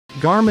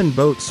Garmin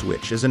Boat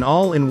Switch is an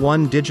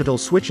all-in-one digital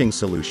switching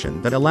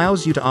solution that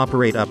allows you to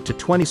operate up to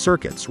 20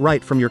 circuits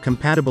right from your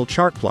compatible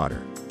chart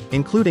plotter,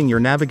 including your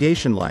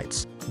navigation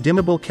lights,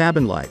 dimmable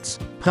cabin lights,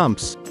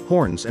 pumps,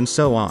 horns and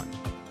so on.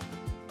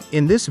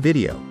 In this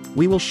video,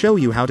 we will show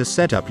you how to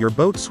set up your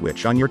boat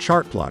switch on your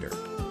chart plotter.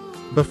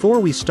 Before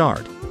we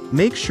start,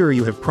 make sure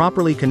you have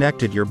properly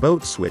connected your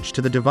boat switch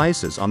to the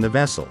devices on the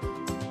vessel.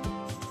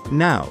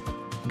 Now,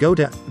 go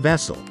to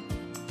Vessel,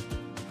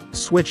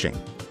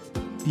 Switching.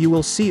 You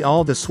will see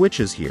all the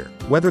switches here,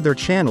 whether their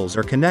channels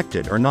are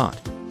connected or not.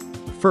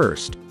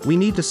 First, we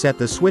need to set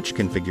the switch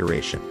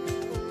configuration.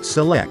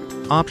 Select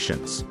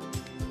Options,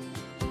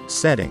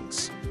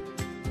 Settings,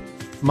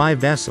 My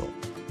Vessel,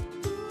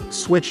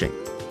 Switching,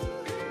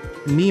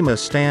 NEMA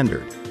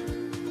Standard,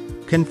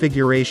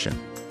 Configuration.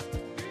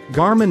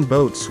 Garmin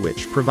Boat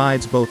Switch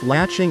provides both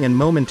latching and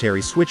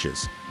momentary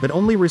switches, but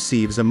only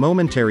receives a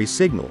momentary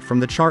signal from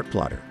the chart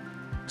plotter.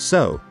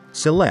 So,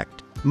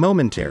 select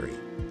Momentary.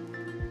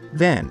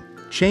 Then,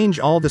 change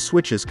all the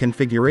switches'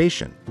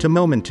 configuration to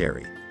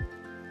momentary.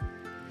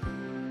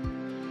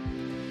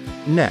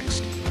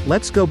 Next,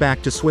 let's go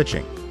back to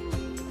switching.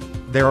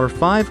 There are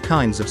 5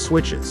 kinds of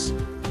switches.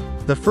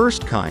 The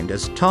first kind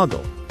is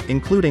toggle,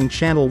 including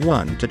channel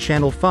 1 to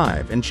channel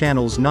 5 and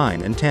channels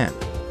 9 and 10.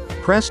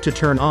 Press to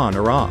turn on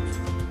or off.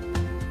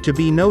 To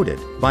be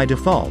noted, by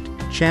default,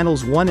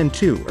 channels 1 and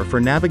 2 are for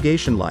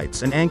navigation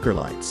lights and anchor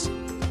lights.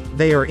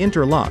 They are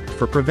interlocked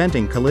for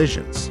preventing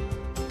collisions.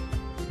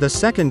 The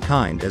second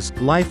kind is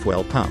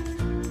Livewell Pump.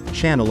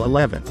 Channel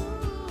 11.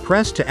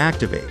 Press to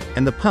activate,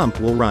 and the pump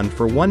will run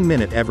for 1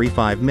 minute every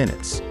 5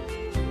 minutes.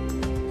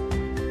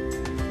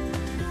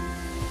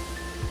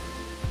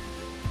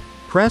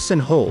 Press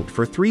and hold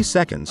for 3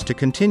 seconds to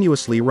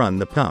continuously run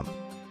the pump.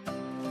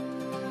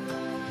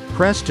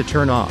 Press to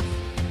turn off.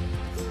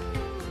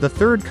 The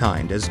third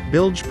kind is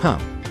Bilge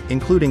Pump,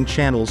 including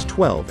channels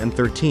 12 and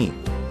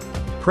 13.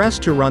 Press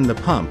to run the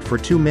pump for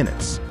 2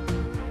 minutes.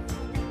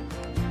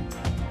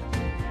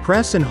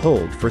 Press and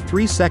hold for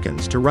 3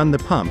 seconds to run the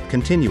pump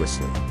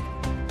continuously.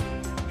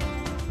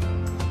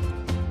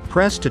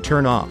 Press to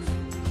turn off.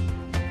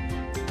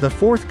 The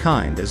fourth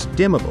kind is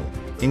Dimmable,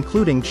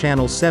 including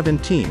channel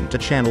 17 to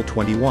channel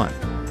 21.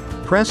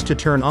 Press to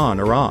turn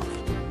on or off.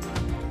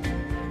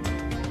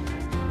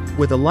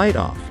 With a light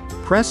off,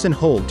 press and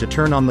hold to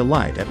turn on the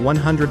light at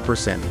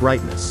 100%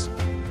 brightness.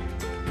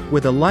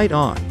 With a light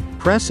on,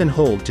 press and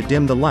hold to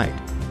dim the light,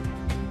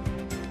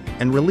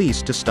 and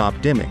release to stop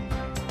dimming.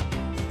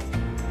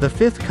 The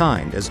fifth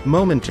kind is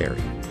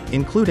Momentary,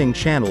 including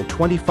channel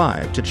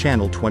 25 to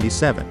channel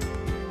 27.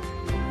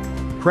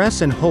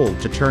 Press and hold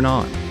to turn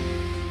on,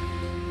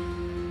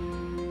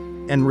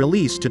 and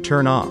release to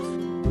turn off.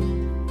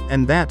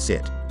 And that's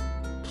it.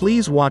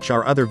 Please watch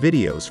our other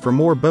videos for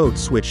more boat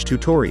switch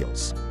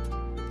tutorials.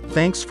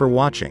 Thanks for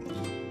watching.